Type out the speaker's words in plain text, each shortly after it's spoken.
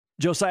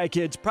Josiah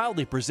Kids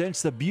proudly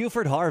presents the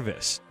BUFORD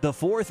Harvest, the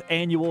 4th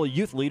annual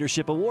Youth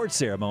Leadership Award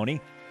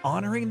Ceremony,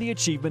 honoring the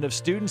achievement of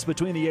students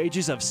between the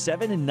ages of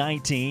 7 and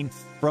 19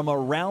 from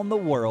around the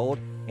world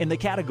in the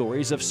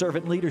categories of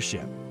servant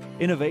leadership,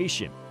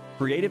 innovation,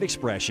 creative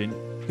expression,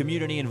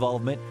 community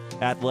involvement,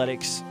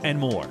 athletics, and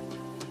more.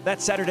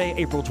 That's Saturday,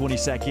 April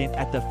 22nd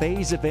at the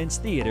Phase Events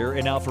Theater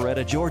in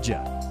Alpharetta,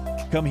 Georgia.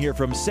 Come hear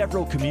from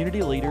several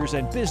community leaders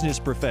and business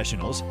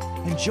professionals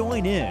and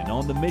join in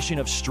on the mission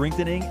of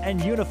strengthening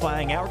and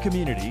unifying our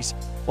communities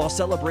while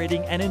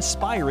celebrating and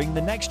inspiring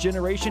the next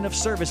generation of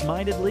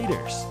service-minded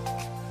leaders.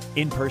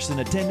 In-person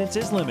attendance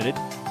is limited,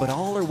 but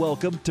all are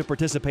welcome to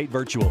participate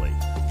virtually.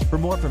 For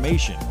more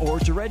information or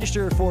to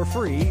register for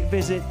free,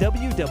 visit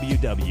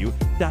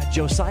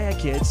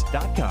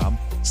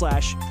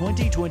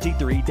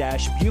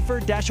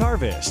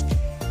www.josiahkids.com/2023-BUFORD-Harvest.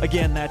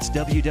 Again, that's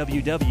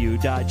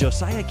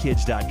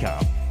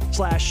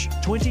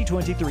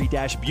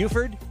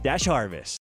www.josiahkids.com/2023-BUFORD-Harvest.